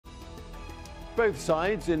Both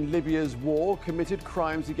sides in Libya's war committed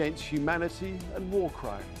crimes against humanity and war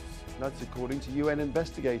crimes. That's according to UN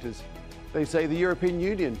investigators. They say the European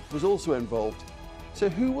Union was also involved. So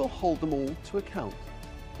who will hold them all to account?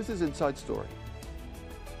 This is Inside Story.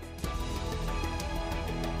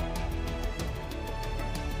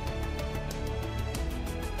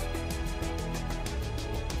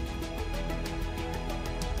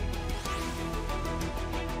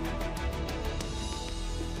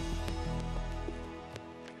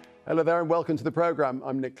 Hello there and welcome to the programme.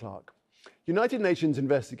 I'm Nick Clark. United Nations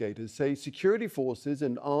investigators say security forces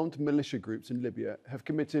and armed militia groups in Libya have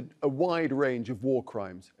committed a wide range of war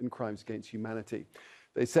crimes and crimes against humanity.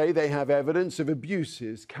 They say they have evidence of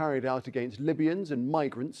abuses carried out against Libyans and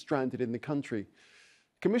migrants stranded in the country.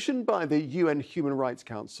 Commissioned by the UN Human Rights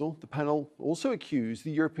Council, the panel also accused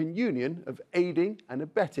the European Union of aiding and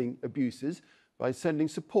abetting abuses by sending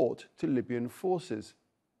support to Libyan forces.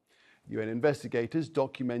 UN investigators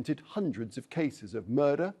documented hundreds of cases of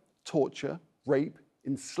murder, torture, rape,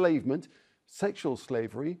 enslavement, sexual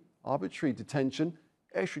slavery, arbitrary detention,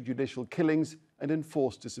 extrajudicial killings, and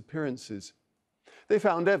enforced disappearances. They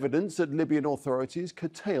found evidence that Libyan authorities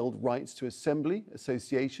curtailed rights to assembly,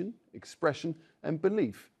 association, expression, and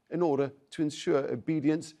belief in order to ensure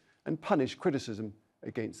obedience and punish criticism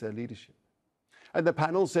against their leadership. And the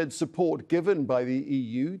panel said support given by the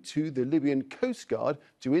EU to the Libyan Coast Guard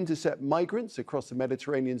to intercept migrants across the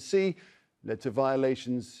Mediterranean Sea led to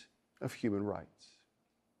violations of human rights.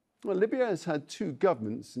 Well, Libya has had two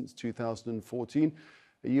governments since 2014.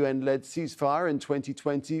 A UN-led ceasefire in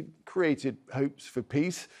 2020 created hopes for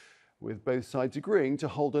peace, with both sides agreeing to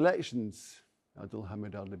hold elections.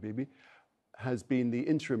 Abdulhamid al-Libibi has been the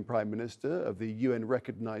interim prime minister of the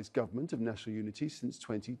UN-recognized government of national unity since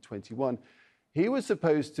 2021. He was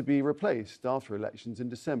supposed to be replaced after elections in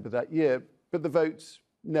December that year, but the votes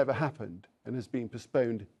never happened and has been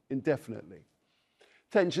postponed indefinitely.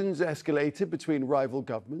 Tensions escalated between rival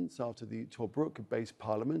governments after the Tobruk-based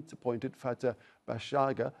parliament appointed Fattah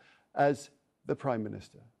Bashagha as the prime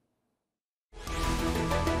minister.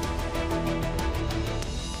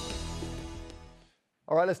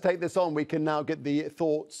 All right, let's take this on. We can now get the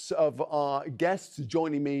thoughts of our guests.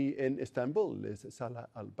 Joining me in Istanbul is Salah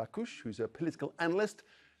Bakkoush, who's a political analyst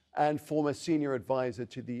and former senior advisor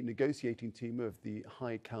to the negotiating team of the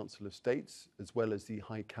High Council of States, as well as the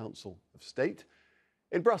High Council of State.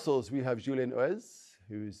 In Brussels, we have Julien Hoez,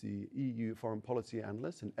 who is the EU foreign policy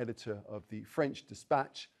analyst and editor of the French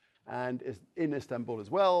Dispatch. And in Istanbul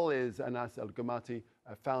as well is Anas Al-Gomati,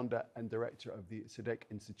 a founder and director of the Sadeq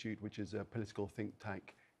Institute, which is a political think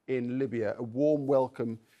tank in Libya. A warm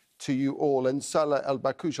welcome to you all. And Salah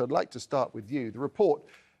Al-Bakkoush, I'd like to start with you. The report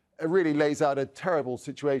really lays out a terrible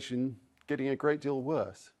situation getting a great deal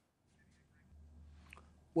worse.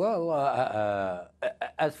 Well,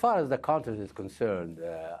 as far as the content is concerned,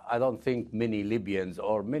 I don't think many Libyans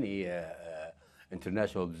or many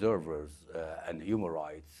international observers and human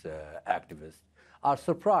rights activists are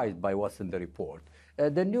surprised by what's in the report.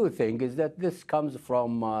 The new thing is that this comes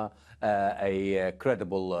from a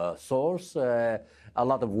credible source. A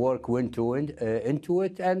lot of work went into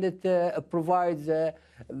it, and it provides a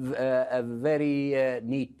very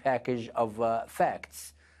neat package of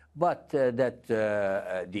facts. But that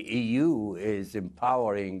the EU is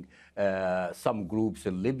empowering some groups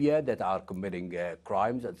in Libya that are committing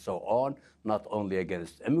crimes and so on, not only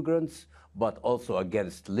against immigrants, but also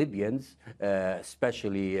against Libyans,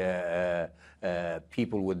 especially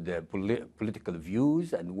people with political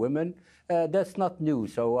views and women. That's not new,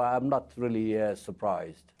 so I'm not really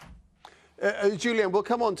surprised. Julien, we'll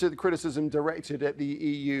come on to the criticism directed at the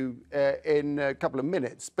EU in a couple of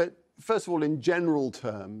minutes. But first of all, in general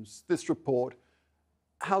terms, this report,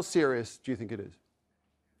 how serious do you think it is?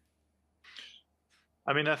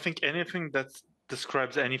 I mean, I think anything that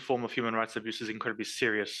describes any form of human rights abuse is incredibly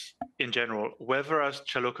serious in general. Whether, as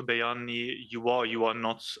Chaloka Bayani, you are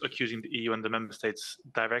not accusing the EU and the member states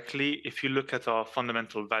directly, if you look at our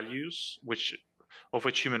fundamental values, of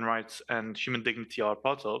which human rights and human dignity are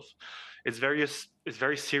part of, it's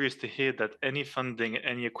very serious to hear that any funding,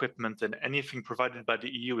 any equipment, and anything provided by the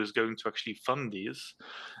EU is going to actually fund these.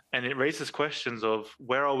 And it raises questions of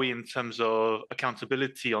where are we in terms of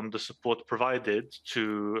accountability on the support provided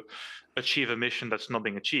to achieve a mission that's not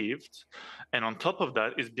being achieved. And on top of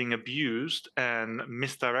that is being abused and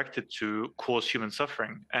misdirected to cause human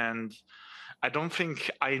suffering. And I don't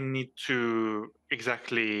think I need to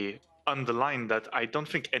exactly underline that I don't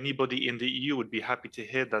think anybody in the EU would be happy to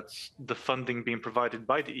hear that the funding being provided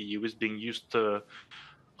by the EU is being used to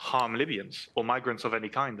harm Libyans or migrants of any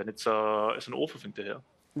kind, and it's an awful thing to hear.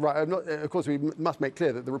 Right. Of course, we must make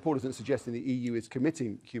clear that the report isn't suggesting the EU is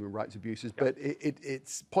committing human rights abuses, but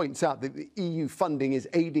it points out that the EU funding is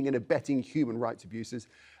aiding and abetting human rights abuses.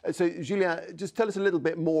 So, Julien, just tell us a little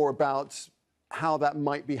bit more about how that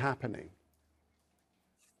might be happening.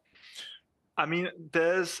 I mean,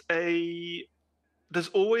 there's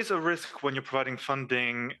always a risk when you're providing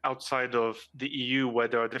funding outside of the EU, where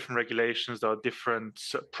there are different regulations, there are different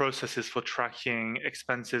processes for tracking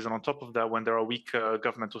expenses, and on top of that, when there are weaker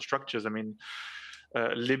governmental structures. I mean,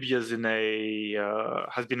 Libya's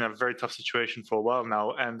has been in a very tough situation for a while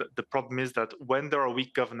now, and the problem is that when there are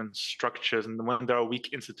weak governance structures and when there are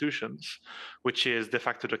weak institutions, which is de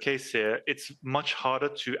facto the case here, it's much harder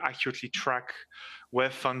to accurately track where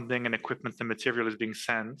funding and equipment and material is being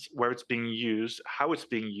sent, where it's being used, how it's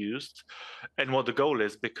being used, and what the goal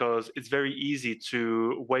is, because it's very easy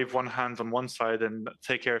to wave one hand on one side and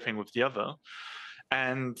take everything with the other.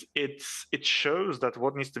 And it shows that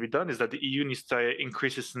what needs to be done is that the EU needs to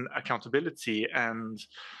increase its accountability and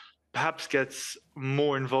perhaps gets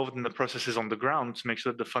more involved in the processes on the ground to make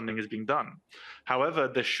sure that the funding is being done. However,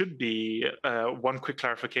 there should be one quick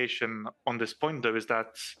clarification on this point, though, is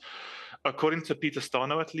that according to Peter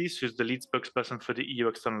Stano, at least, who's the lead spokesperson for the EU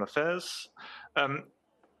External Affairs,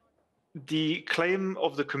 the claim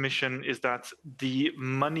of the Commission is that the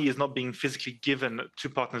money is not being physically given to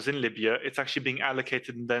partners in Libya. It's actually being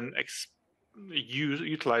allocated and then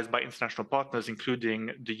utilized by international partners,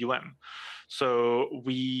 including the UN. So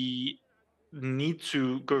we need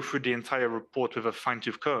to go through the entire report with a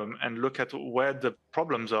fine-tooth comb and look at where the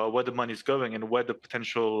problems are, where the money is going, and where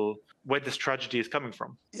this tragedy is coming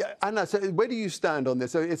from. Yeah, Anna, so where do you stand on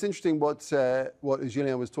this? So it's interesting what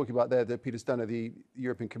Julien was talking about there, that Peter Stano, the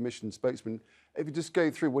European Commission spokesman. If you just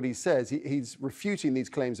go through what he says, he's refuting these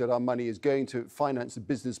claims that our money is going to finance the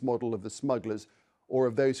business model of the smugglers or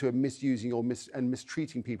of those who are misusing or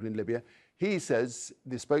mistreating people in Libya. He says,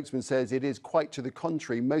 the spokesman says, it is quite to the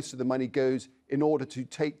contrary. Most of the money goes in order to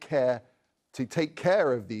take care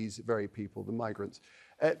of these very people, the migrants.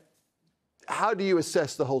 How do you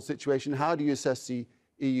assess the whole situation? How do you assess the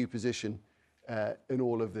EU position in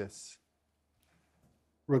all of this?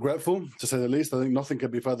 Regretful, to say the least. I think nothing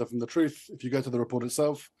could be further from the truth. If you go to the report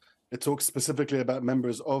itself, it talks specifically about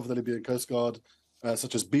members of the Libyan Coast Guard,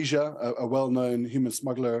 such as Bija, a well-known human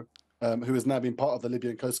smuggler who has now been part of the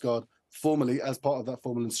Libyan Coast Guard formally as part of that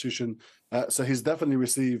formal institution. So he's definitely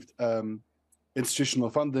received institutional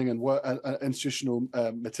funding and institutional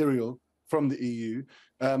material from the EU.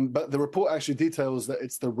 But the report actually details that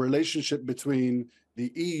it's the relationship between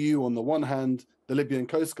the EU on the one hand, the Libyan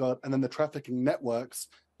Coast Guard, and then the trafficking networks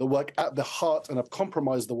that work at the heart and have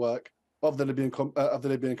compromised the work of the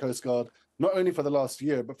Libyan Coast Guard, not only for the last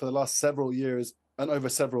year, but for the last several years and over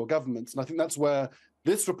several governments. And I think that's where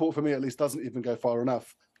this report, for me at least, doesn't even go far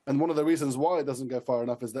enough. And one of the reasons why it doesn't go far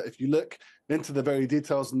enough is that if you look into the very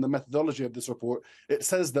details and the methodology of this report, it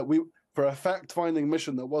says that for a fact-finding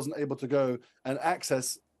mission that wasn't able to go and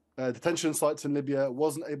access detention sites in Libya,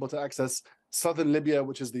 wasn't able to access southern Libya,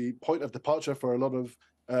 which is the point of departure for a lot of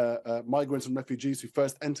migrants and refugees who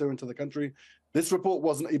first enter into the country. This report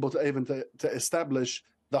wasn't able to even to establish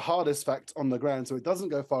the hardest facts on the ground, so it doesn't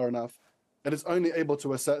go far enough. And it's only able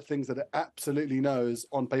to assert things that it absolutely knows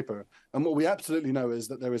on paper. And what we absolutely know is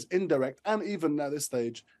that there is indirect, and even at this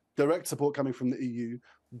stage, direct support coming from the EU.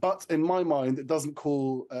 But in my mind, it doesn't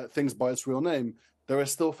call things by its real name. There are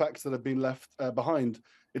still facts that have been left behind.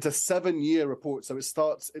 It's a 7-year report, so it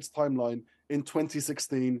starts its timeline in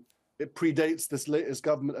 2016. It predates this latest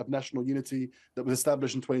government of national unity that was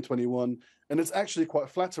established in 2021. And it's actually quite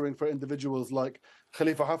flattering for individuals like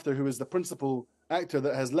Khalifa Haftar, who is the principal actor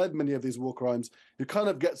that has led many of these war crimes, who kind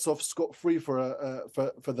of gets off scot-free for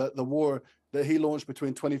the war that he launched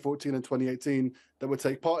between 2014 and 2018 that would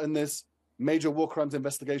take part in this major war crimes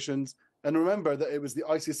investigations. And remember that it was the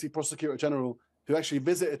ICC Prosecutor General who actually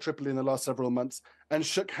visited Tripoli in the last several months and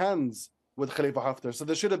shook hands with Khalifa Haftar. So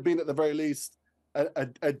there should have been, at the very least,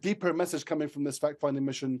 a deeper message coming from this fact-finding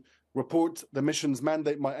mission report. The mission's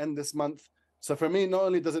mandate might end this month. So for me, not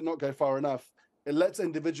only does it not go far enough, it lets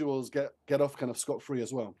individuals get off kind of scot-free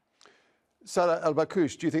as well. Salah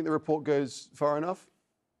al-Bakkoush, do you think the report goes far enough?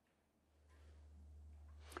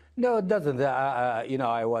 No, it doesn't.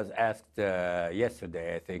 I was asked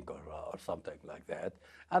yesterday, I think, or something like that.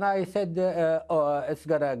 And I said, it's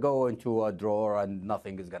going to go into a drawer and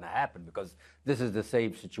nothing is going to happen, because this is the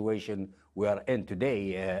same situation we are in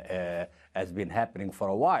today, has been happening for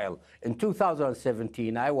a while. In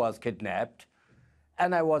 2017, I was kidnapped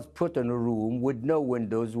and I was put in a room with no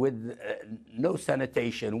windows, with no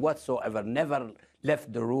sanitation whatsoever, never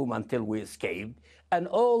left the room until we escaped. and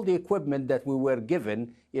all the equipment that we were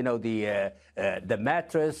given, you know, the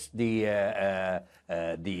mattress, the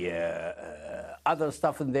other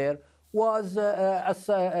stuff in there, was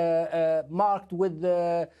marked with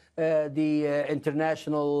the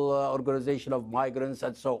International Organization of Migrants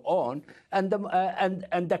and so on, and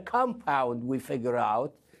the compound we figure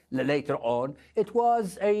out later on, it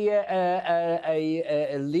was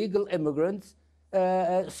a legal immigrants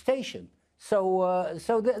station. So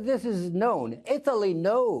this is known. Italy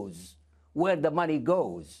knows where the money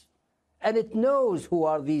goes, and it knows who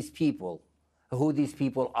are these people, who these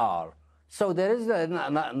people are. So there is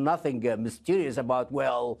nothing mysterious about,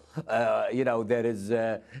 well, you know, there is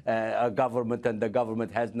a government and the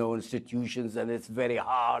government has no institutions and it's very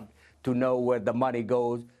hard to know where the money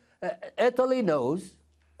goes. Italy knows.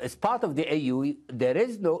 As part of the EU, there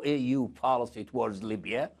is no EU policy towards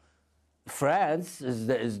Libya. France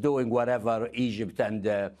is doing whatever Egypt and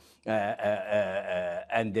the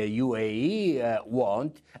UAE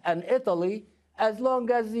want, and Italy, as long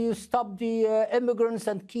as you stop the immigrants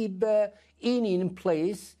and keep INI in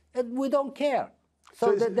place, we don't care.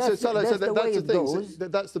 So that's the way it goes.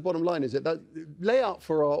 That's the bottom line, is it? Lay out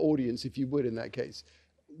for our audience, if you would, in that case,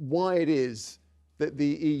 why it is that the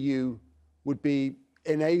EU would be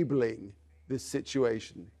enabling this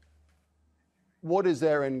situation. What is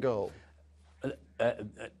their end goal?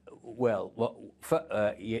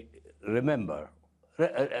 Remember,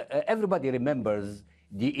 everybody remembers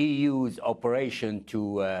the EU's operation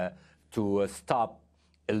to stop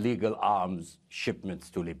illegal arms shipments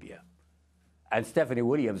to Libya. And Stephanie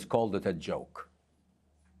Williams called it a joke.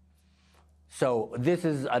 So this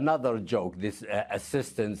is another joke, this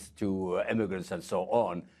assistance to immigrants and so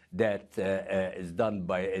on, that is done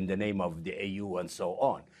in the name of the EU and so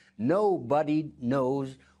on. Nobody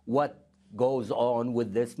knows what goes on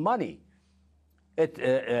with this money.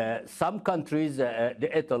 Some countries,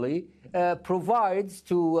 Italy, provides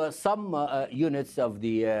to some units of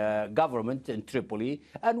the government in Tripoli,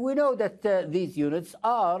 and we know that these units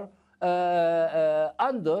are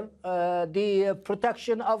under the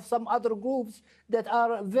protection of some other groups that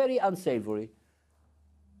are very unsavory.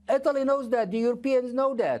 Italy knows that, the Europeans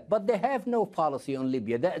know that, but they have no policy on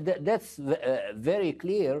Libya. That's very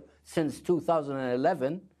clear since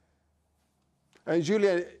 2011. And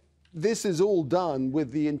Julien, this is all done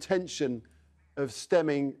with the intention of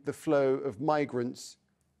stemming the flow of migrants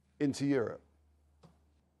into Europe.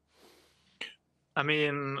 I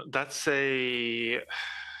mean, that's a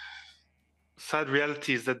sad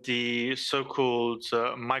reality, is that the so-called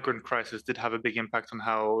migrant crisis did have a big impact on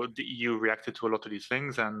how the EU reacted to a lot of these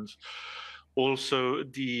things, and also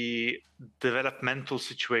the developmental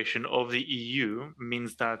situation of the EU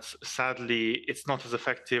means that sadly it's not as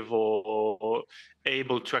effective or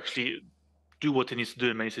able to actually do what it needs to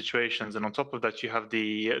do in many situations. And on top of that, you have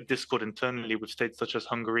the discord internally with states such as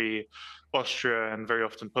Hungary, Austria, and very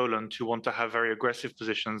often Poland, who want to have very aggressive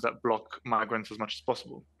positions that block migrants as much as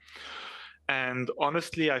possible. And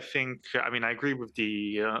honestly, I think, I mean, I agree with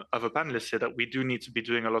the other panelists here that we do need to be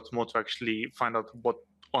doing a lot more to actually find out what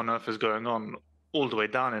on earth is going on all the way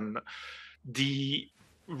down. And the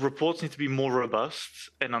reports need to be more robust.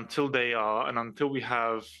 And until they are, and until we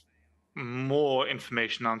have more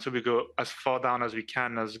information, until we go as far down as we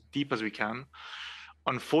can, as deep as we can,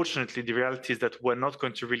 unfortunately, the reality is that we're not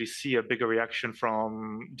going to really see a bigger reaction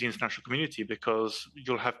from the international community, because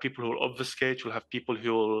you'll have people who will obfuscate, you'll have people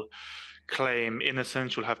who will claim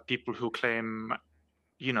innocence, you'll have people who claim,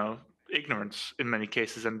 you know, ignorance in many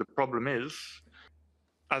cases. And the problem is,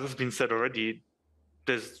 as has been said already,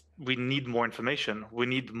 we need more information. We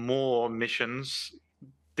need more missions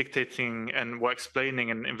dictating and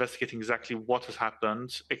explaining and investigating exactly what has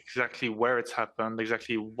happened, exactly where it's happened,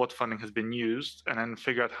 exactly what funding has been used, and then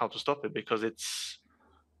figure out how to stop it, because it's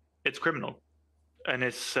criminal. And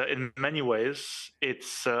it's in many ways,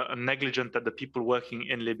 it's negligent that the people working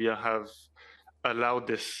in Libya have allowed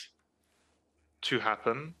this to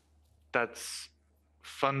happen. That's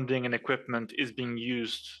funding and equipment is being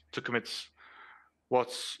used to commit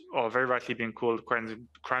what are very rightly being called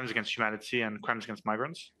crimes against humanity and crimes against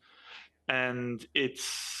migrants. And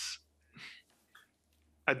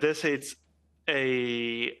I dare say it's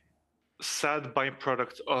a sad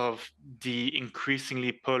byproduct of the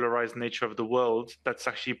increasingly polarized nature of the world that's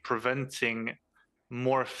actually preventing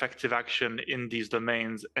more effective action in these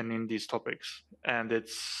domains and in these topics. And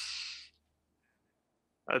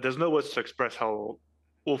there's no words to express how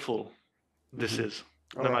awful this is,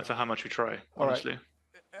 no matter how much we try, honestly.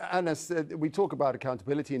 Anas, we talk about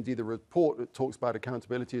accountability. Indeed, the report talks about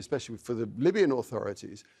accountability, especially for the Libyan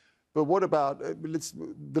authorities. But what about,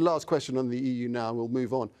 the last question on the EU now, we'll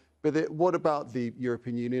move on. But what about the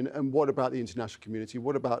European Union and what about the international community?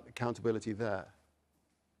 What about accountability there?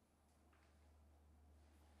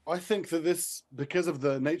 I think that this, because of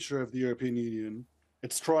the nature of the European Union,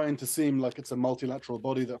 it's trying to seem like it's a multilateral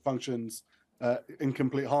body that functions in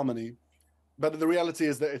complete harmony. But the reality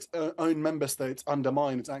is that its own member states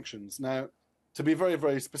undermine its actions. Now, to be very,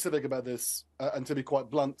 very specific about this, and to be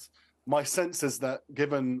quite blunt, my sense is that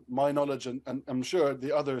given my knowledge, and I'm sure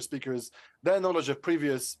the other speakers, their knowledge of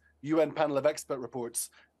previous UN panel of expert reports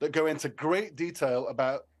that go into great detail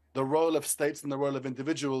about the role of states and the role of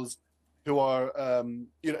individuals who are,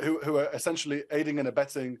 who are essentially aiding and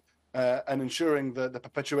abetting and ensuring the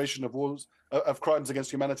perpetuation of wars, of crimes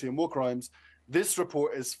against humanity and war crimes. This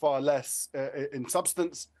report is far less in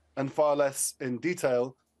substance and far less in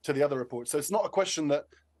detail to the other reports. So it's not a question that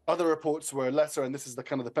other reports were lesser and this is the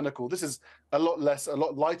kind of the pinnacle. This is a lot less, a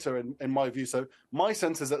lot lighter in my view. So my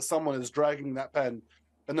sense is that someone is dragging that pen.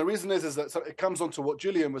 And the reason is that it comes on to what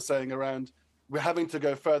Julien was saying around we're having to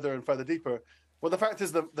go further and further deeper. Well, the fact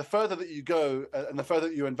is the further that you go and the further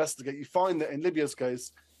that you investigate, you find that in Libya's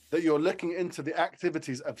case, that you're looking into the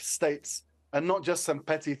activities of states and not just some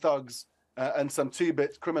petty thugs and some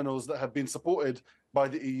two-bit criminals that have been supported by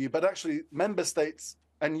the EU, but actually member states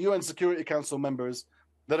and UN Security Council members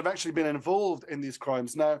that have actually been involved in these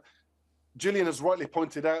crimes. Now, Julien has rightly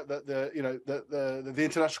pointed out that the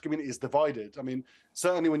international community is divided. I mean,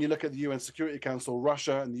 certainly when you look at the UN Security Council,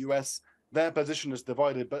 Russia and the US, their position is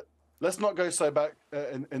divided. But let's not go so back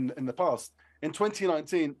in the past. In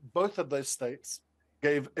 2019, both of those states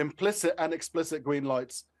gave implicit and explicit green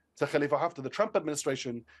lights to Khalifa Haftar. The Trump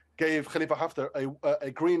administration gave Khalifa Haftar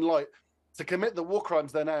a green light to commit the war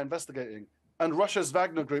crimes they're now investigating. And Russia's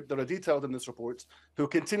Wagner group that are detailed in this report, who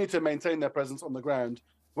continue to maintain their presence on the ground,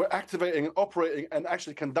 were activating and operating and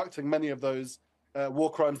actually conducting many of those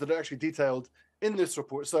war crimes that are actually detailed in this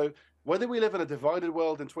report. So whether we live in a divided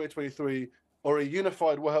world in 2023 or a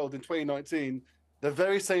unified world in 2019, the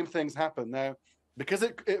very same things happen. Now, because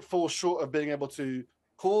it falls short of being able to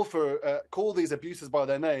call these abuses by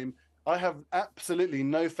their name, I have absolutely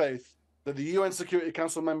no faith that the UN Security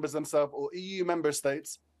Council members themselves or EU member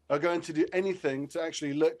states are going to do anything to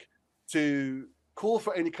actually look to call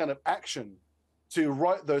for any kind of action to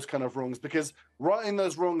right those kind of wrongs, because righting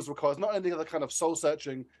those wrongs requires not only the kind of soul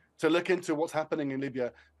searching to look into what's happening in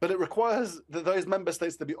Libya, but it requires those member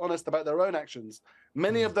states to be honest about their own actions.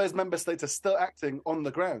 Many of those member states are still acting on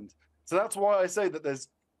the ground. So that's why I say that there's,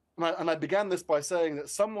 and I began this by saying that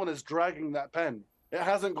someone is dragging that pen. It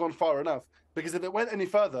hasn't gone far enough, because if it went any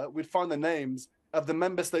further, we'd find the names of the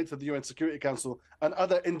member states of the UN Security Council and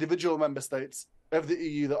other individual member states of the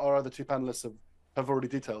EU that our other two panelists have already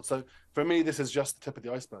detailed. So for me, this is just the tip of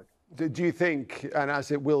the iceberg. Do you think, and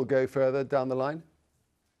as it will go further down the line?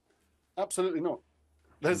 Absolutely not.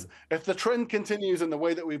 If the trend continues in the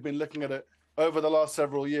way that we've been looking at it over the last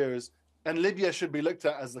several years, and Libya should be looked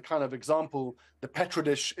at as the kind of example, the petri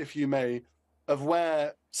dish, if you may, of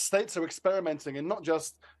where states are experimenting in not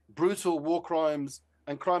just brutal war crimes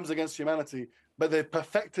and crimes against humanity, but they've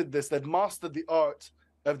perfected this, they've mastered the art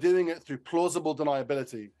of doing it through plausible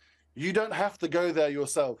deniability. You don't have to go there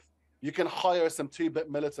yourself. You can hire some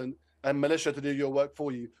two-bit militant and militia to do your work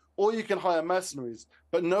for you, or you can hire mercenaries,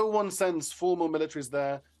 but no one sends formal militaries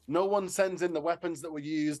there. No one sends in the weapons that were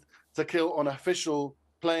used to kill on official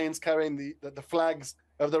planes carrying the flags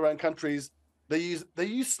of their own countries. They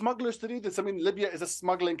use smugglers to do this. I mean, Libya is a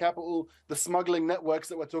smuggling capital. The smuggling networks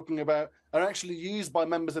that we're talking about are actually used by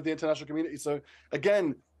members of the international community. So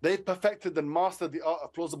again, they've perfected and mastered the art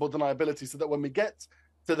of plausible deniability, so that when we get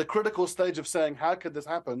to the critical stage of saying, how could this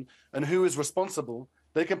happen and who is responsible,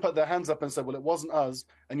 they can put their hands up and say, well, it wasn't us,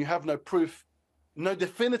 and you have no proof, no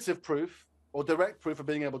definitive proof or direct proof of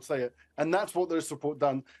being able to say it. And that's what this report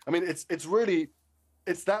done. I mean,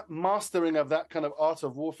 it's that mastering of that kind of art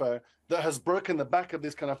of warfare that has broken the back of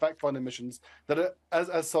these kind of fact-finding missions that,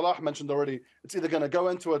 as Salah mentioned already, it's either going to go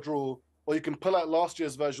into a drawer, or you can pull out last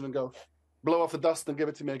year's version and go, blow off the dust and give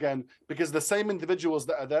it to me again. Because the same individuals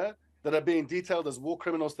that are there, that are being detailed as war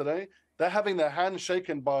criminals today, they're having their hands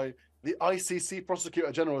shaken by the ICC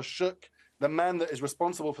Prosecutor General Shook, the man that is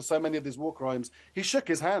responsible for so many of these war crimes. He shook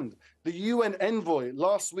his hand. The UN envoy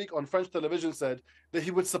last week on French television said that he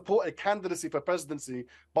would support a candidacy for presidency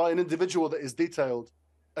by an individual that is detailed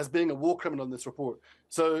as being a war criminal in this report.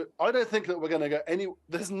 So I don't think that we're going to get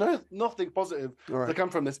there's nothing positive to come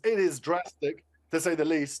from this. It is drastic, to say the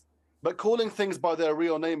least, but calling things by their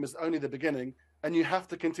real name is only the beginning, and you have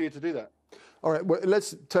to continue to do that. All right, well,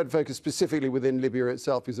 let's turn focus specifically within Libya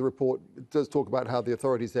itself, because the report does talk about how the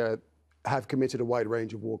authorities there have committed a wide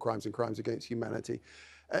range of war crimes and crimes against humanity.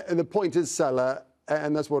 And the point is, Salah,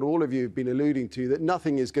 and that's what all of you have been alluding to, that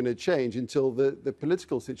nothing is going to change until the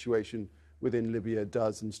political situation within Libya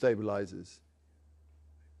does and stabilizes.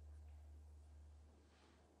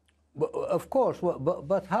 Of course,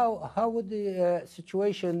 but how would the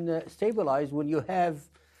situation stabilize when you have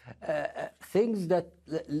things that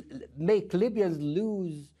make Libyans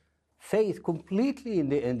lose faith completely in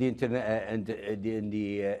the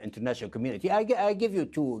international community? I give you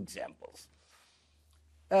two examples.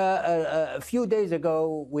 A few days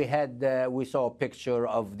ago, we saw a picture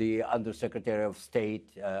of the Undersecretary of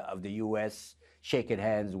State of the U.S. shaking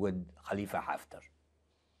hands with Khalifa Haftar.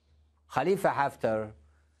 Khalifa Haftar,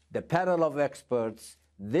 the panel of experts,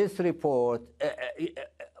 this report,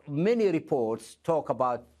 many reports talk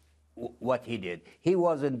about what he did. He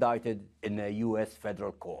was indicted in a U.S.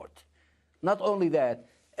 federal court. Not only that,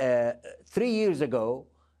 3 years ago,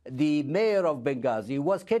 the mayor of Benghazi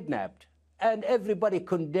was kidnapped, and everybody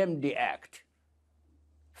condemned the act.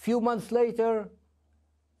 Few months later,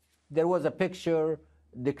 there was a picture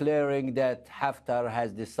declaring that Haftar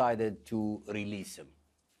has decided to release him.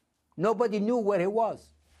 Nobody knew where he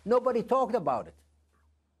was. Nobody talked about it.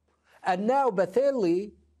 And now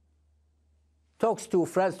Batheli talks to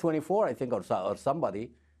France 24, I think, or somebody,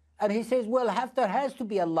 and he says, well, Haftar has to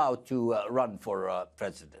be allowed to run for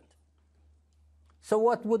president. So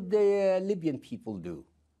what would the Libyan people do?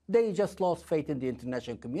 They just lost faith in the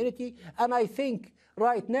international community, and I think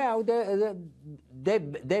right now they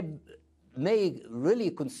may really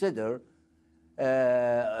consider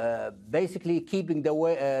basically keeping the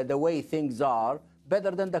way things are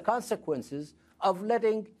better than the consequences of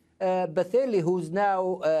letting Batheli, who's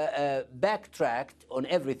now backtracked on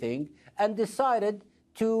everything and decided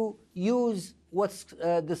to use what's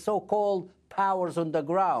the so-called powers on the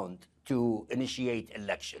ground to initiate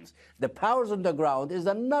elections. The powers on the ground is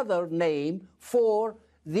another name for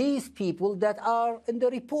these people that are in the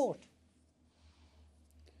report.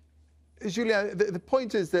 Julien, the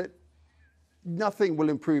point is that nothing will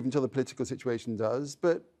improve until the political situation does,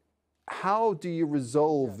 but how do you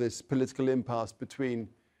resolve this political impasse between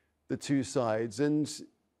the two sides, and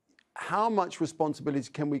how much responsibility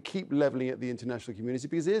can we keep leveling at the international community?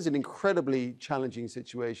 Because it is an incredibly challenging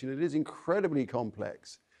situation. It is incredibly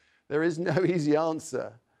complex. There is no easy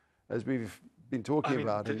answer, as we've been talking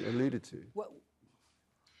about and alluded to.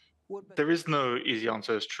 There is no easy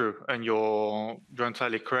answer, it's true, and you're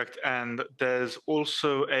entirely correct. And there's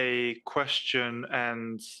also a question,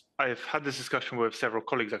 and I've had this discussion with several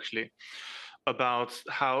colleagues actually, about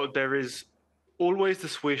how there is always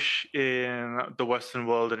this wish in the Western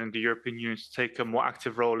world and in the European Union to take a more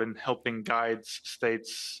active role in helping guide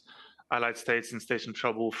states, allied states and states in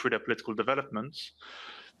trouble through their political developments.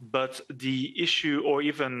 But the issue, or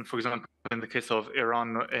even, for example, in the case of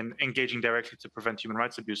Iran, in engaging directly to prevent human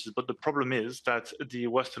rights abuses, but the problem is that the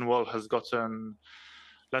Western world has gotten,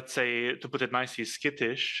 let's say, to put it nicely,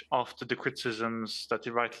 skittish after the criticisms that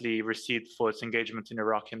it rightly received for its engagement in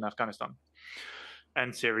Iraq and Afghanistan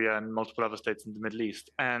and Syria and multiple other states in the Middle East.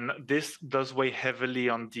 And this does weigh heavily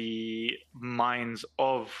on the minds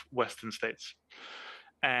of Western states.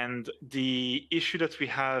 And the issue that we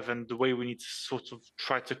have and the way we need to sort of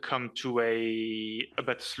try to come to a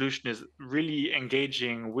better solution is really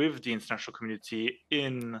engaging with the international community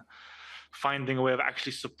in finding a way of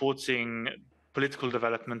actually supporting political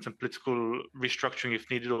development and political restructuring if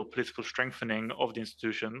needed, or political strengthening of the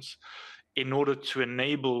institutions, in order to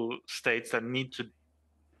enable states that need to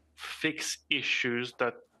fix issues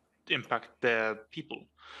that impact their people.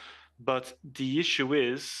 But the issue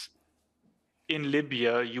is, in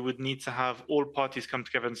Libya, you would need to have all parties come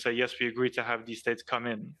together and say, yes, we agree to have these states come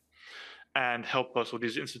in and help us, or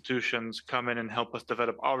these institutions come in and help us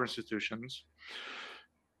develop our institutions.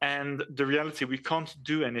 And the reality, we can't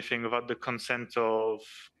do anything without the consent of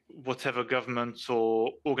whatever governments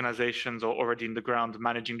or organizations are already in the ground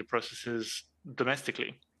managing the processes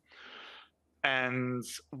domestically. And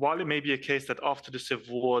while it may be a case that after the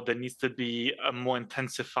Civil War, there needs to be a more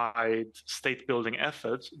intensified state building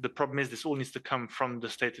effort, the problem is this all needs to come from the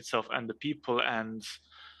state itself and the people. And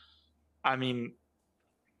I mean,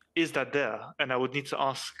 is that there? And I would need to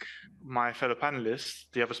ask my fellow panelists,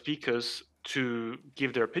 the other speakers, to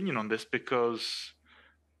give their opinion on this, because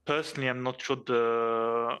personally, I'm not sure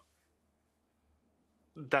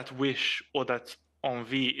that wish or that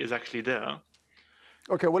envie is actually there.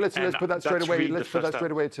 Okay, well, let's put that straight away. Really let's put that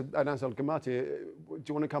straight away to Anas Al-Gomati. Do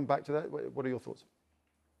you want to come back to that? What are your thoughts?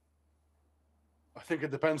 I think it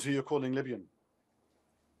depends who you're calling Libyan.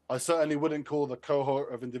 I certainly wouldn't call the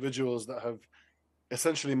cohort of individuals that have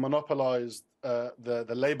essentially monopolized the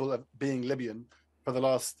label of being Libyan for the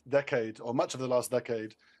last decade, or much of the last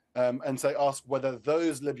decade, and say, ask whether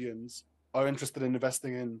those Libyans are interested in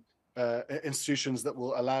investing in institutions that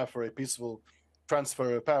will allow for a peaceful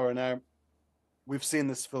transfer of power. Now, we've seen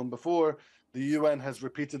this film before. The UN has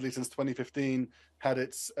repeatedly since 2015 had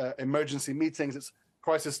its emergency meetings, its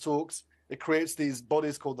crisis talks. It creates these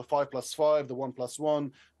bodies called the 5+5, the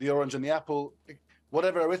 1+1, the orange and the apple,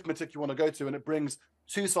 whatever arithmetic you want to go to, and it brings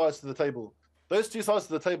two sides to the table. Those two sides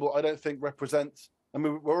to the table, I don't think represent, I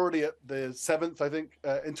mean, we're already at the 7th, I think,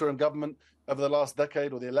 interim government over the last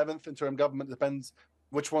decade, or the 11th interim government, depends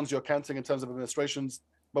which ones you're counting in terms of administrations.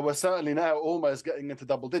 But we're certainly now almost getting into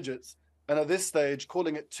double digits. And at this stage,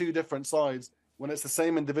 calling it two different sides when it's the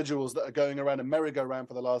same individuals that are going around a merry-go-round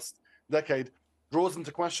for the last decade draws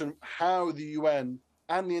into question how the UN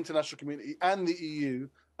and the international community and the EU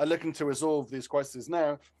are looking to resolve these crises.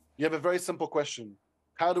 Now, you have a very simple question.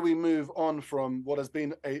 How do we move on from what has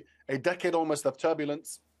been a decade almost of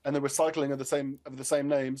turbulence and the recycling of the same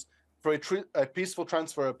names for a peaceful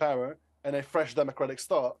transfer of power and a fresh democratic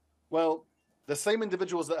start? Well, the same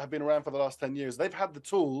individuals that have been around for the last 10 years, they've had the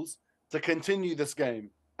tools to continue this game.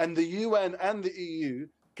 And the UN and the EU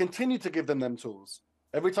continue to give them tools.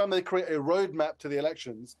 Every time they create a roadmap to the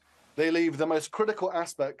elections, they leave the most critical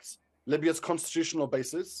aspects, Libya's constitutional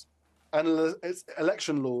basis and its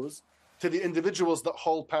election laws, to the individuals that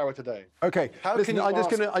hold power today. Okay, listen, I'm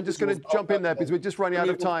just going to jump in there because we're just running out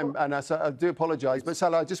of time, Anas. I do apologise, but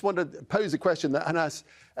Salah, I just want to pose a question that Anas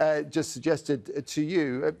just suggested to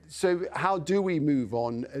you. So how do we move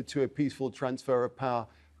on to a peaceful transfer of power?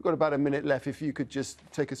 We've got about a minute left. If you could just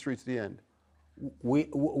take us through to the end.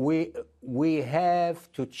 We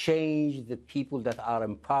have to change the people that are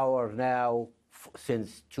in power now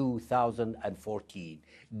since 2014.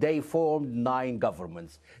 They formed 9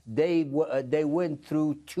 governments. They went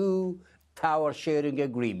through 2 power sharing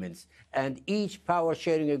agreements, and each power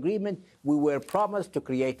sharing agreement we were promised to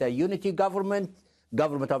create a unity government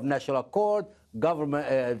of national accord,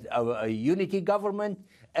 a unity government,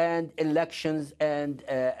 and elections and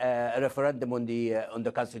a referendum on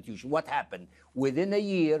the constitution. What happened? Within a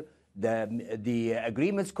year, the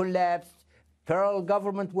agreements collapsed. Parallel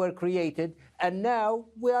government were created, and now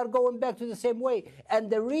we are going back to the same way. And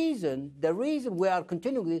the reason we are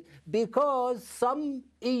continuing this, because some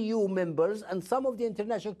EU members and some of the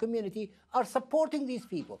international community are supporting these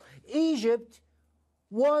people. Egypt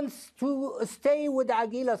wants to stay with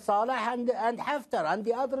Aguila Salah and Haftar, and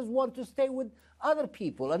the others want to stay with other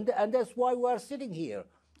people, and that's why we are sitting here,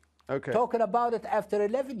 talking about it after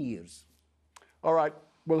 11 years. All right,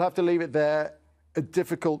 we'll have to leave it there. A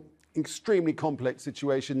difficult, extremely complex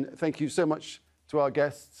situation. Thank you so much to our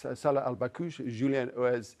guests, Salah Al-Bakkoush, Julien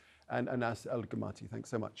Hoez, and Anas Al-Gomati. Thanks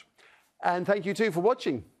so much. And thank you too for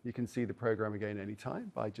watching. You can see the program again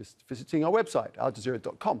anytime by just visiting our website,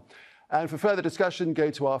 aljazeera.com. And for further discussion, go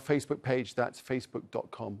to our Facebook page. That's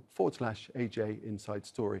facebook.com/AJ Inside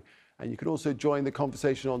Story. And you can also join the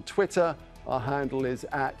conversation on Twitter. Our handle is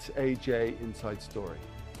 @AJ Inside Story.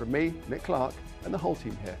 From me, Nick Clark, and the whole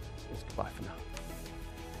team here, it's goodbye for now.